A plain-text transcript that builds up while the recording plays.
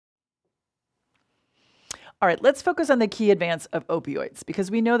All right, let's focus on the key advance of opioids, because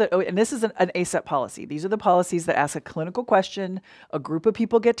we know that, and this is an ACEP policy. These are the policies that ask a clinical question, a group of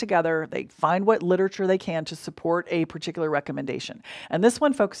people get together, they find what literature they can to support a particular recommendation. And this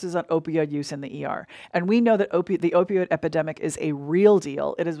one focuses on opioid use in the ER. And we know that the opioid epidemic is a real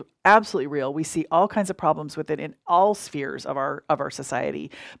deal. It is absolutely real. We see all kinds of problems with it in all spheres of our society,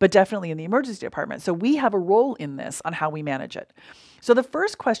 but definitely in the emergency department. So we have a role in this on how we manage it. So the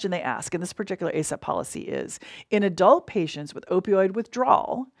first question they ask in this particular ACEP policy is, in adult patients with opioid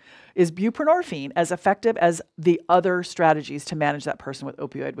withdrawal, is buprenorphine as effective as the other strategies to manage that person with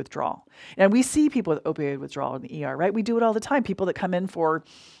opioid withdrawal? And we see people with opioid withdrawal in the ER, right? We do it all the time. People that come in for,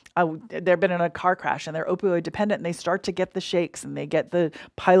 they've been in a car crash and they're opioid dependent and they start to get the shakes and they get the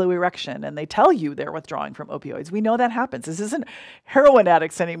piloerection and they tell you they're withdrawing from opioids. We know that happens. This isn't heroin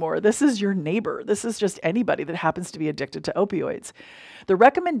addicts anymore. This is your neighbor. This is just anybody that happens to be addicted to opioids. The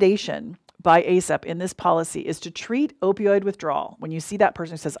recommendation by ACEP in this policy is to treat opioid withdrawal. When you see that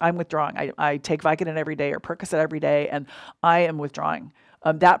person who says, I'm withdrawing, I take Vicodin every day or Percocet every day, and I am withdrawing,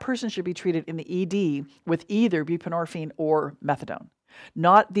 that person should be treated in the ED with either buprenorphine or methadone.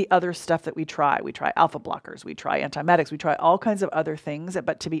 Not the other stuff that we try. We try alpha blockers, we try antiemetics, we try all kinds of other things,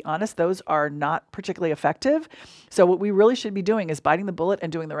 but to be honest, those are not particularly effective. So what we really should be doing is biting the bullet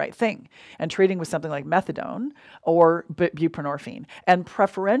and doing the right thing and treating with something like methadone or buprenorphine. And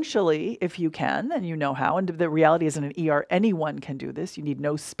preferentially, if you can, and you know how, and the reality is in an ER, anyone can do this. You need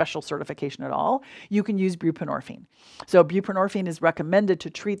no special certification at all. You can use buprenorphine. So buprenorphine is recommended to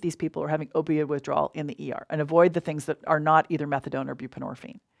treat these people who are having opioid withdrawal in the ER and avoid the things that are not either methadone or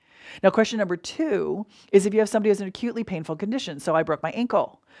buprenorphine. Now, question number 2 is if you have somebody who has an acutely painful condition. So I broke my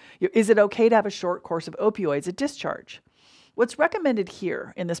ankle. Is it okay to have a short course of opioids at discharge? What's recommended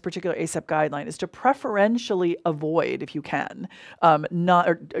here in this particular ACEP guideline is to preferentially avoid, if you can,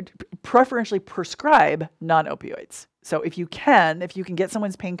 preferentially prescribe non-opioids. So if you can get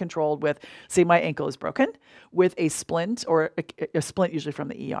someone's pain controlled with, say my ankle is broken, with a splint, or a splint usually from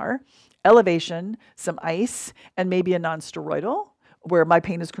the ER, elevation, some ice, and maybe a non-steroidal, where my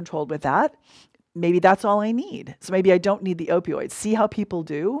pain is controlled with that, maybe that's all I need. So maybe I don't need the opioids. See how people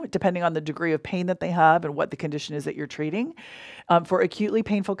do, depending on the degree of pain that they have and what the condition is that you're treating. For acutely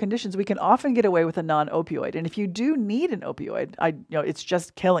painful conditions, we can often get away with a non-opioid. And if you do need an opioid, it's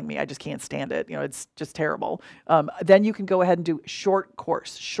just killing me. I just can't stand it. It's just terrible. Then you can go ahead and do short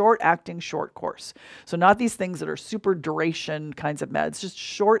course, short-acting short course. So not these things that are super duration kinds of meds, just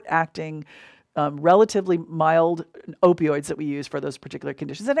short-acting, relatively mild opioids that we use for those particular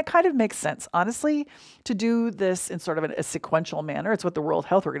conditions. And it kind of makes sense, honestly, to do this in sort of a sequential manner. It's what the World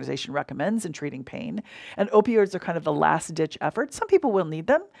Health Organization recommends in treating pain. And opioids are kind of the last-ditch effort. Some people will need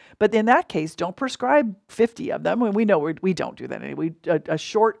them, but in that case, don't prescribe 50 of them. And we know we don't do that anyway. A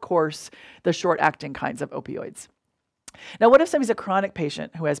short course, the short-acting kinds of opioids. Now, what if somebody's a chronic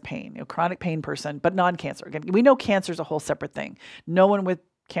patient who has pain, chronic pain person, but non-cancer? Again, we know cancer is a whole separate thing. No one with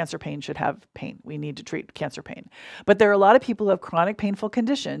cancer pain should have pain. We need to treat cancer pain. But there are a lot of people who have chronic painful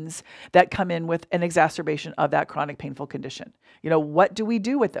conditions that come in with an exacerbation of that chronic painful condition. What do we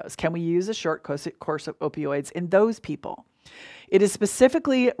do with those? Can we use a short course of opioids in those people? It is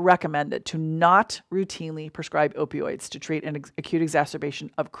specifically recommended to not routinely prescribe opioids to treat an acute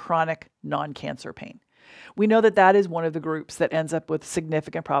exacerbation of chronic non-cancer pain. We know that that is one of the groups that ends up with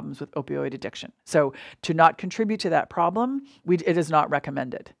significant problems with opioid addiction. So to not contribute to that problem, it is not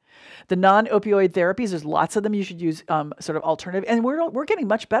recommended. The non-opioid therapies, there's lots of them you should use sort of alternative. And we're getting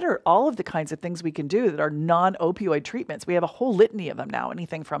much better at all of the kinds of things we can do that are non-opioid treatments. We have a whole litany of them now,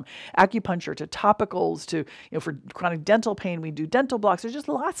 anything from acupuncture to topicals to, for chronic dental pain, we do dental blocks. There's just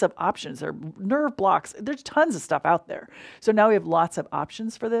lots of options. There are nerve blocks. There's tons of stuff out there. So now we have lots of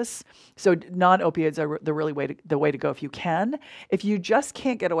options for this. So non-opioids are the way to go if you can. If you just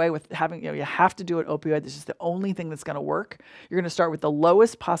can't get away with having, you have to do an opioid, this is the only thing that's going to work. You're going to start with the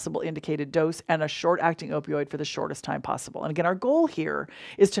lowest possible indicated dose and a short-acting opioid for the shortest time possible. And again, our goal here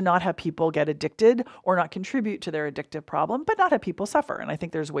is to not have people get addicted or not contribute to their addictive problem, but not have people suffer. And I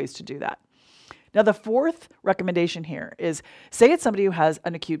think there's ways to do that. Now, the fourth recommendation here is, say it's somebody who has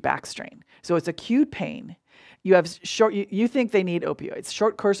an acute back strain. So it's acute pain. You have you think they need opioids,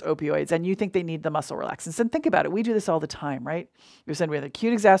 short course opioids, and you think they need the muscle relaxants. And think about it. We do this all the time, right? You're saying we have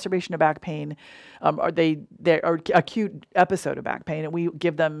acute exacerbation of back pain, or acute episode of back pain, and we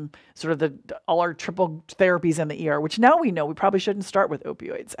give them sort of all our triple therapies in the ER, which now we know we probably shouldn't start with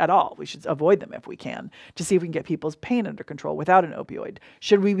opioids at all. We should avoid them if we can, to see if we can get people's pain under control without an opioid.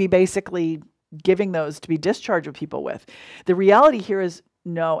 Should we be basically giving those to be discharged with people with? The reality here is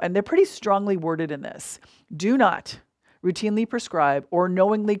no, and they're pretty strongly worded in this. Do not routinely prescribe, or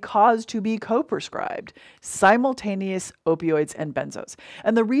knowingly cause to be co-prescribed simultaneous opioids and benzos.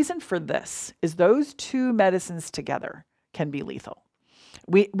 And the reason for this is those two medicines together can be lethal.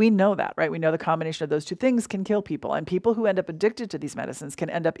 We know that, right? We know the combination of those two things can kill people, and people who end up addicted to these medicines can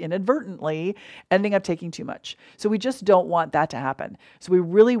end up inadvertently ending up taking too much. So we just don't want that to happen. So we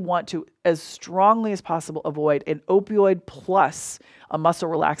really want to, as strongly as possible, avoid an opioid plus a muscle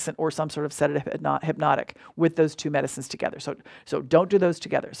relaxant or some sort of sedative hypnotic with those two medicines together. So don't do those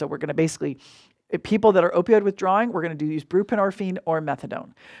together. So we're going to basically, people that are opioid withdrawing, we're going to use buprenorphine or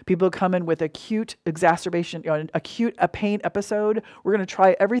methadone. People who come in with acute exacerbation, a pain episode, we're going to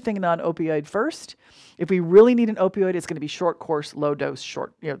try everything non-opioid first. If we really need an opioid, it's going to be short course, low dose,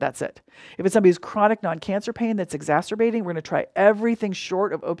 short, that's it. If it's somebody who's chronic non-cancer pain that's exacerbating, we're going to try everything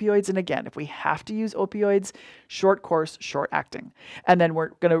short of opioids. And again, if we have to use opioids, short course, short acting. And then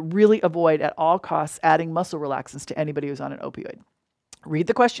we're going to really avoid at all costs adding muscle relaxants to anybody who's on an opioid. Read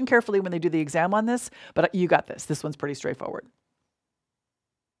the question carefully when they do the exam on this, but you got this. This one's pretty straightforward.